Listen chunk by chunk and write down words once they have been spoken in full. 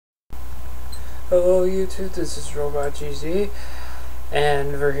Hello YouTube, this is Robot GZ,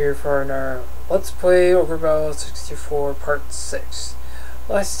 and we're here for our Let's Play Ogre battle64 Part 6.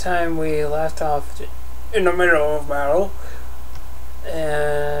 Last time we left off in the middle of battle,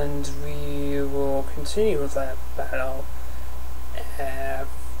 and we will continue with that battle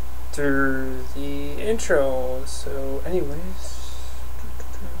after the intro. So anyways,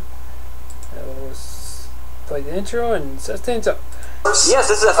 let's play the intro and set things up. Yes,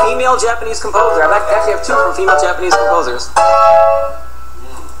 this is a female Japanese composer. I actually have two from female Japanese composers.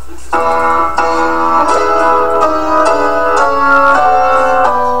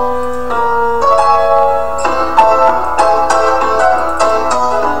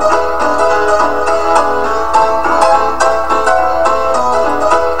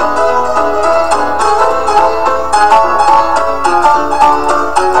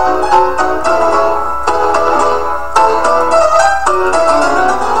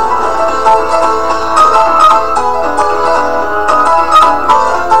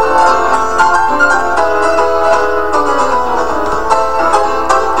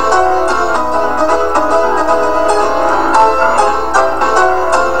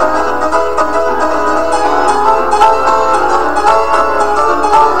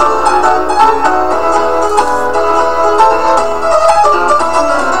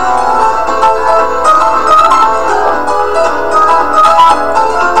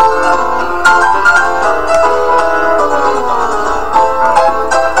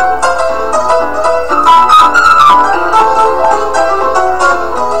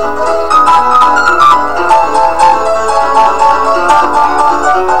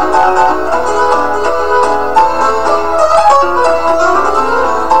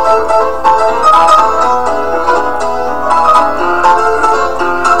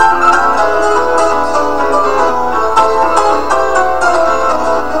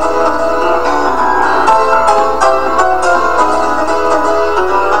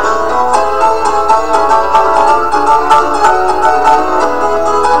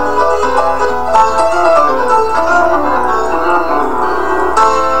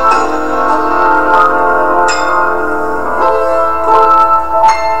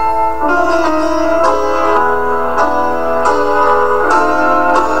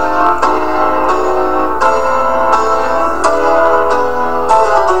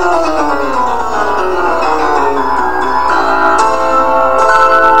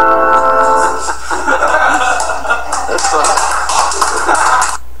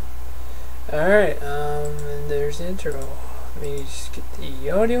 Alright, and there's the intro. Let me just get the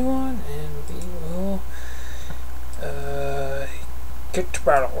audio on and we will get to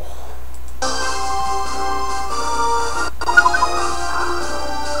battle.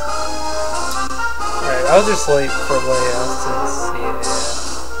 Alright, I'll just wait for layouts and see it.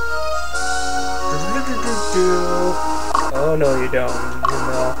 Oh no you don't, you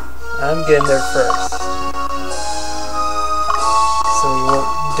know. I'm getting there first. So you won't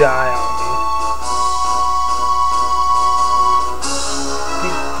die on me.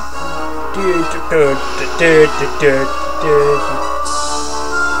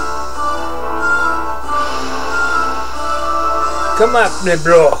 Come at me,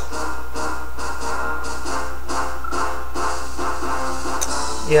 bro.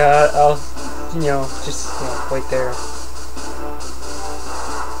 Yeah, I'll, just wait there.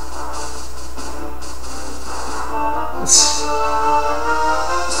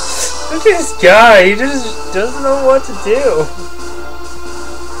 Look at this guy, he just doesn't know what to do.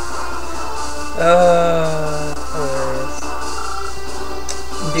 Hilarious.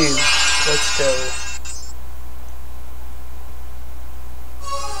 Dude, let's go.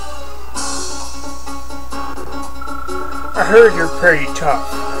 I heard you're pretty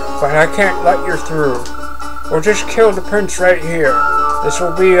tough, but I can't let you through. We'll just kill the prince right here. This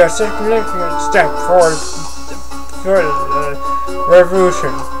will be a significant step forward for the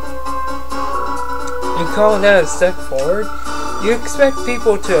revolution. You call that a step forward? You expect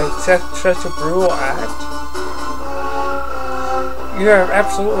people to accept such a brutal act? You have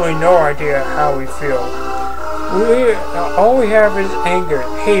absolutely no idea how we feel. All we have is anger,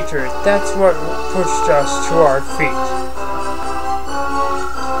 hatred. That's what pushed us to our feet.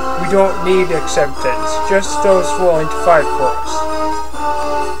 We don't need acceptance, just those willing to fight for us.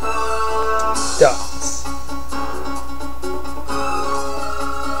 Dots.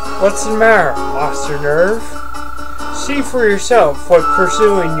 What's the matter? Lost your nerve? See for yourself what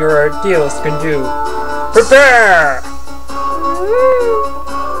pursuing your ideals can do. Prepare!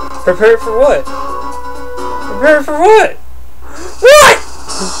 Prepare for what? Prepare for what? What?!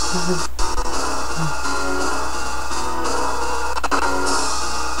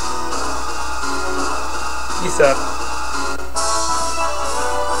 You suck.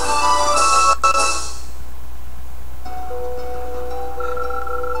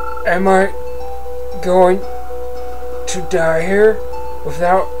 Am I going to die here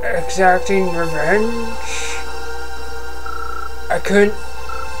without exacting revenge? I couldn't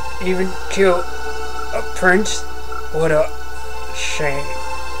even kill a prince? What a shame.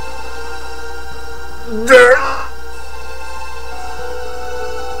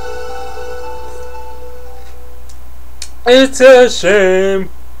 It's a shame.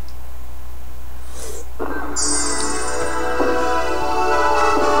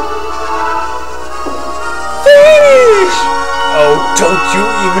 Finish! Oh, don't you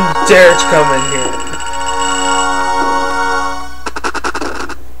even dare to come in here.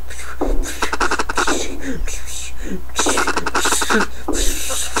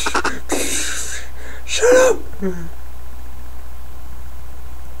 Shut up!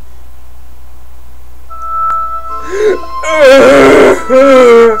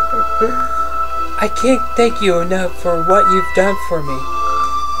 I can't thank you enough for what you've done for me,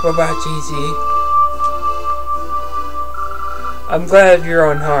 Robot GZ. I'm glad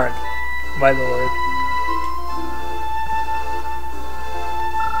you're unharmed, my lord.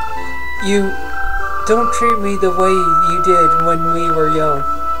 You don't treat me the way you did when we were young.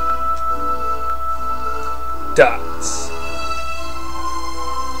 Dots.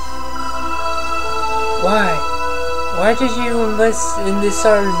 Why? Why did you enlist in the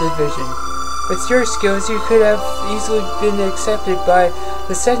Southern Division? With your skills, you could have easily been accepted by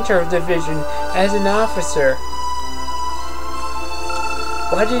the Central Division as an officer.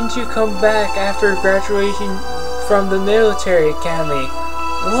 Why didn't you come back after graduation from the military academy?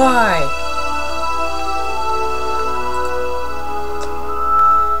 Why?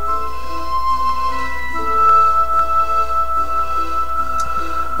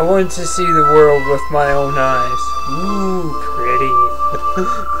 I wanted to see the world with my own eyes. Ooh, pretty.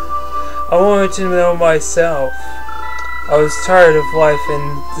 I wanted to know myself. I was tired of life in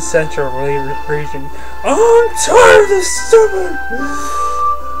the Central region. I'm tired of this stupid.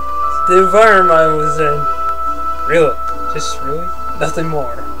 The environment I was in. Really? Just really? Nothing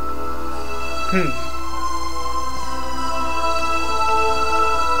more.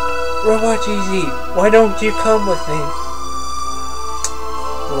 Robot GZ, why don't you come with me?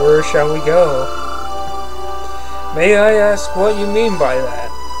 Where shall we go? May I ask what you mean by that?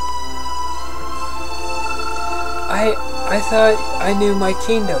 I thought I knew my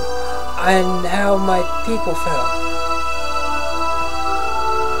kingdom, and how my people fell.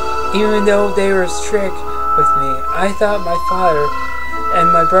 Even though they were strict with me, I thought my father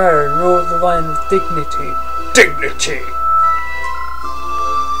and my brother ruled the land with dignity. Dignity!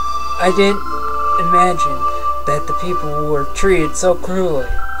 I didn't imagine that the people were treated so cruelly.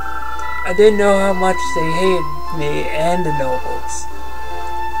 I didn't know how much they hated me and the nobles.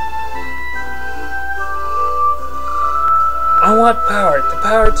 I want power, the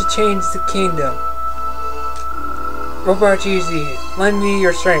power to change the kingdom. Robot GZ, lend me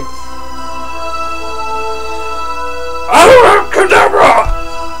your strength. Abracadabra!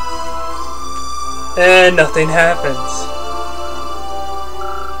 And nothing happens.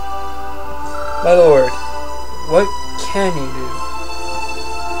 My lord, what can you do?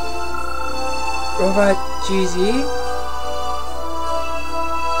 Robot GZ?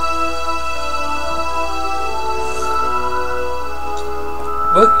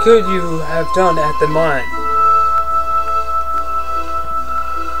 What could you have done at the mine?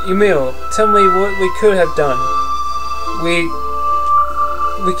 Emil, tell me what we could have done. We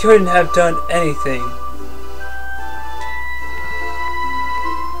couldn't have done anything.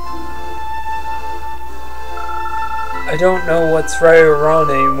 I don't know what's right or wrong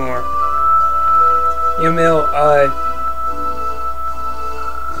anymore. Emil, I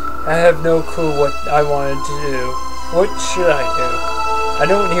have no clue what I wanted to do. What should I do? I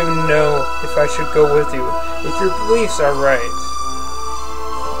don't even know if I should go with you, if your beliefs are right.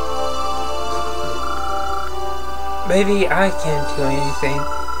 Maybe I can't do anything,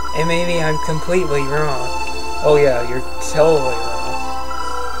 and maybe I'm completely wrong. Oh yeah, you're totally wrong.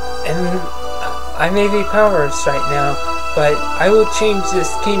 And I may be powerless right now, but I will change this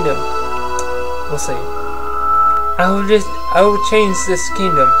kingdom. We'll see. I will change this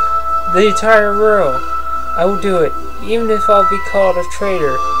kingdom. The entire world. I will do it. Even if I'll be called a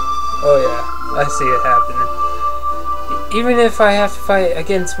traitor. Oh yeah, I see it happening. Even if I have to fight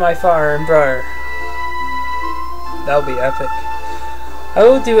against my father and brother. That'll be epic. I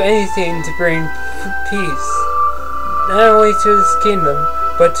will do anything to bring peace. Not only to this kingdom,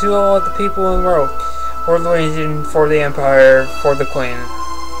 but to all the people in the world. For the region, for the empire, for the clan.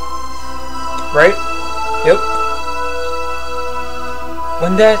 Right? Yep.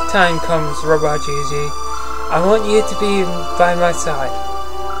 When that time comes, Robot GZ, I want you to be by my side.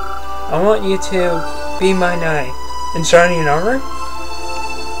 I want you to be my knight. In shining armor?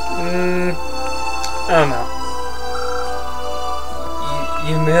 I don't know.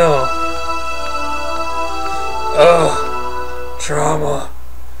 You mill. Ugh. Trauma.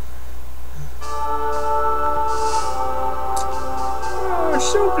 Oh, it's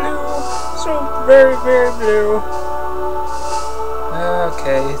so blue. So very, very blue.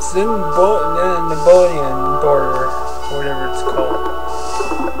 Okay, it's in the Bolivian border, whatever it's called.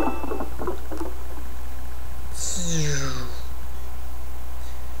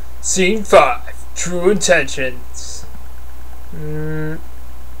 Scene 5, True Intentions.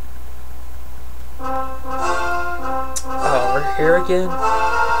 Oh, we're here again?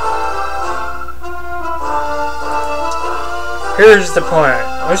 Here's the plan.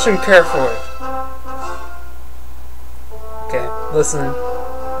 Listen carefully. Okay, listen.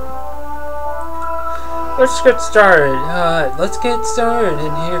 Let's get started. Let's get started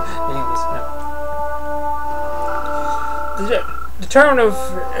in here. Anyways, no. The town of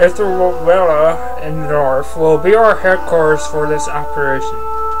Etherwella in the north will be our headquarters for this operation.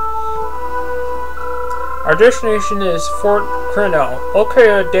 Our destination is Fort Crenell,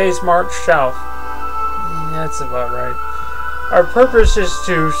 located a day's march south. That's about right. Our purpose is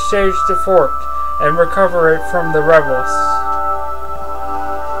to stage the fort and recover it from the rebels.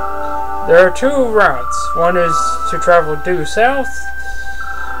 There are two routes. One is to travel due south,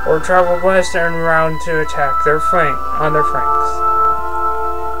 or travel west and around to attack their on their flanks.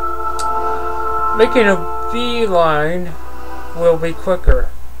 Making a beeline will be quicker,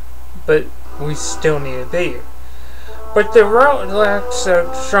 but we still need a bee. But the route lacks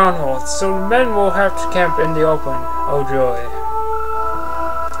a stronghold, so the men will have to camp in the open. Oh joy.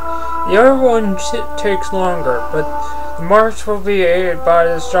 The other one takes longer, but the march will be aided by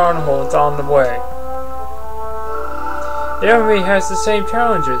the strongholds on the way. The enemy has the same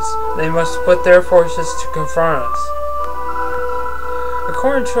challenges. They must put their forces to confront us.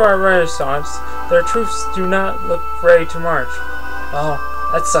 According to our renaissance, their troops do not look ready to march. Well,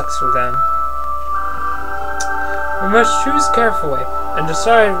 that sucks for them. We must choose carefully and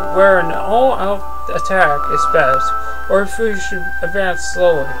decide where an all-out attack is best, or if we should advance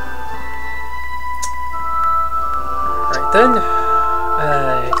slowly. Alright then,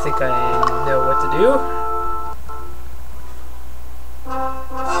 I think I know what to do.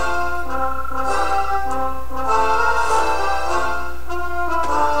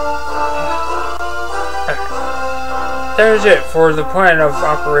 There's it for the plan of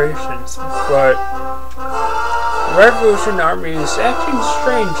operations, but the Revolution Army is acting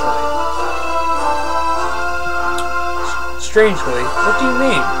strangely. Strangely? What do you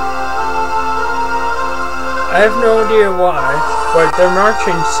mean? I have no idea why, but they're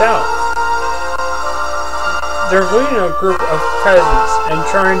marching south. They're leading a group of peasants and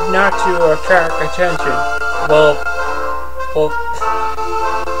trying not to attract attention. Well, they'll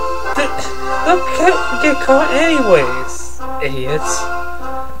get caught anyways, idiots.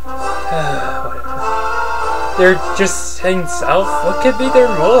 Whatever. They're just heading south. What could be their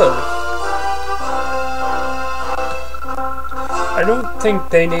motive? I don't think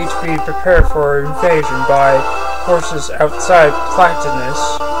they need to be prepared for invasion by forces outside Platinus.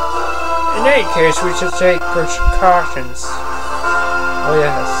 In any case, we should take precautions. Oh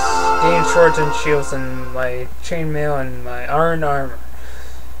yes, gain swords and shields and my chainmail and my iron armor.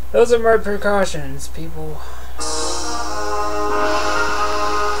 Those are my precautions, people.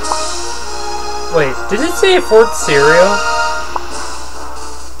 Wait, did it say Fort Cereal?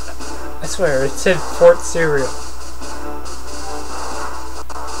 I swear, it said Fort Cereal.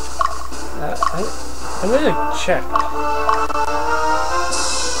 I'm gonna check.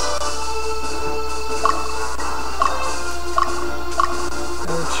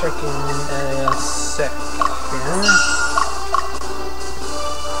 I'll check in a sec here.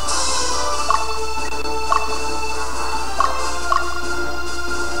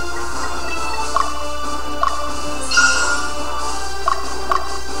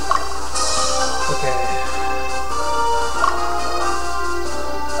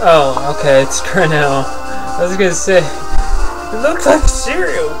 Oh, okay, it's Crenell. I was gonna say, it looks like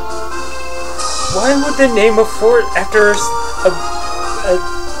cereal. Why would they name a fort after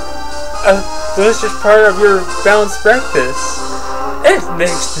a delicious part of your balanced breakfast? It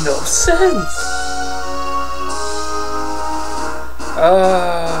makes no sense.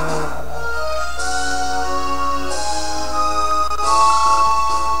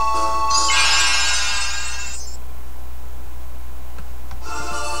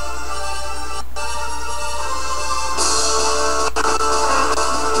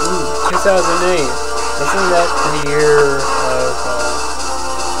 2008. Wasn't that the year of,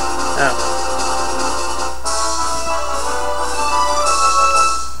 I don't know.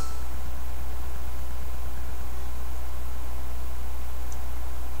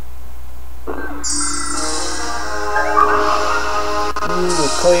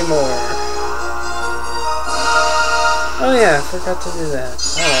 Claymore. Oh yeah, I forgot to do that.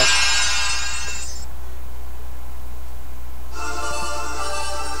 Oh well.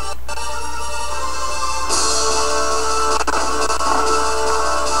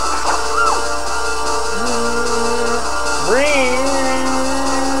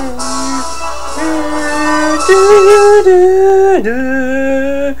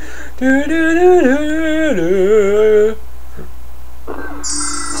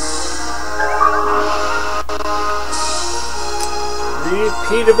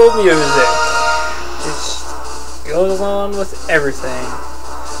 Repeatable music. Just goes along with everything.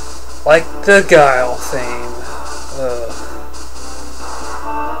 Like the Guile theme. Ugh.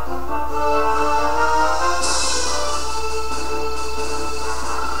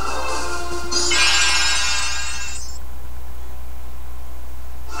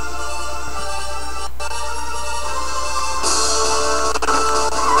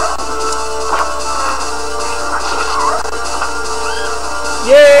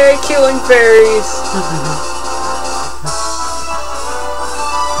 Yay, killing fairies!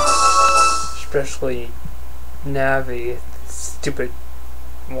 Especially Navi, stupid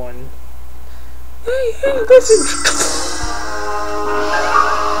one. Hey, listen!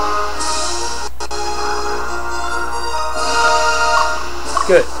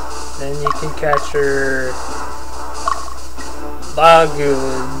 Good. Then you can catch her Laguat.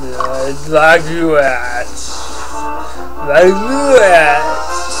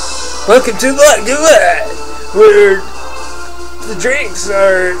 Welcome to Laguat, where the drinks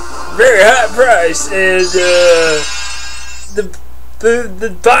are very high priced and the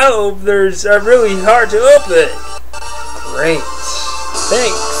bottle openers are really hard to open. Great.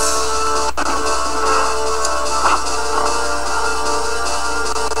 Thanks.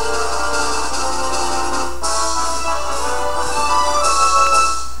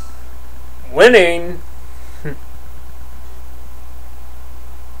 Winning.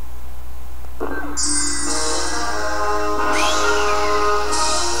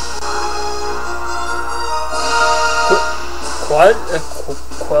 What?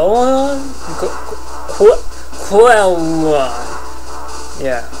 Quellon? Quellon.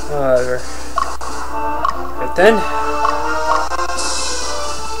 Yeah, whatever. Right then.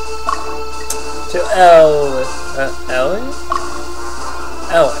 To Ellie?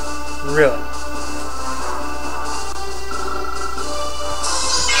 Ellie. Really?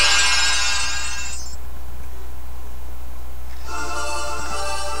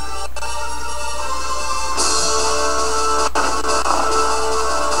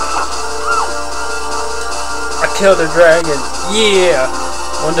 Kill the dragon, yeah!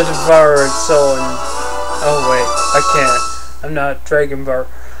 Want to devour its soul and... Oh wait, I can't. I'm not Dragon Bar.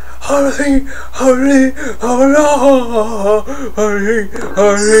 Holy, holy, holy, holy,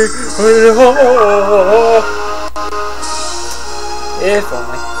 holy, holy. If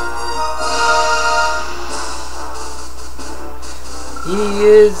only. He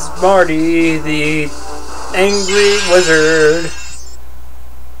is Marty, the angry wizard.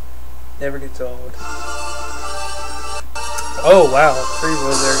 Never gets old. Oh wow, 3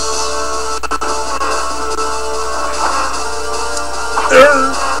 wizards.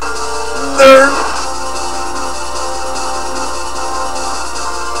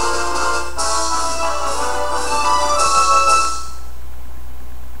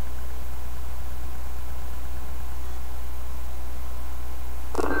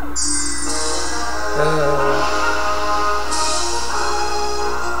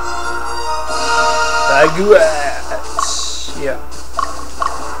 Yeah.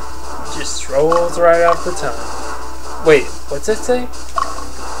 Just rolls right off the tongue. Wait, what's that say?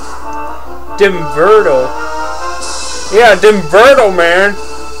 Dimvertle. Yeah, Dimvertle, man.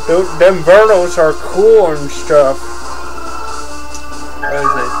 Dimvertles are cool and stuff. What is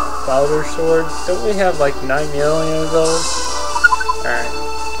it? Bowser Sword? Don't we have like 9 million of those? Alright.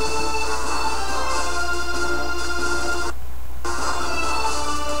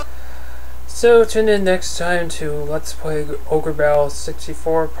 So tune in next time to Let's Play Ogre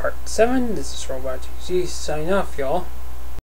battle64 Part 7. This is Robot GG signing off, y'all.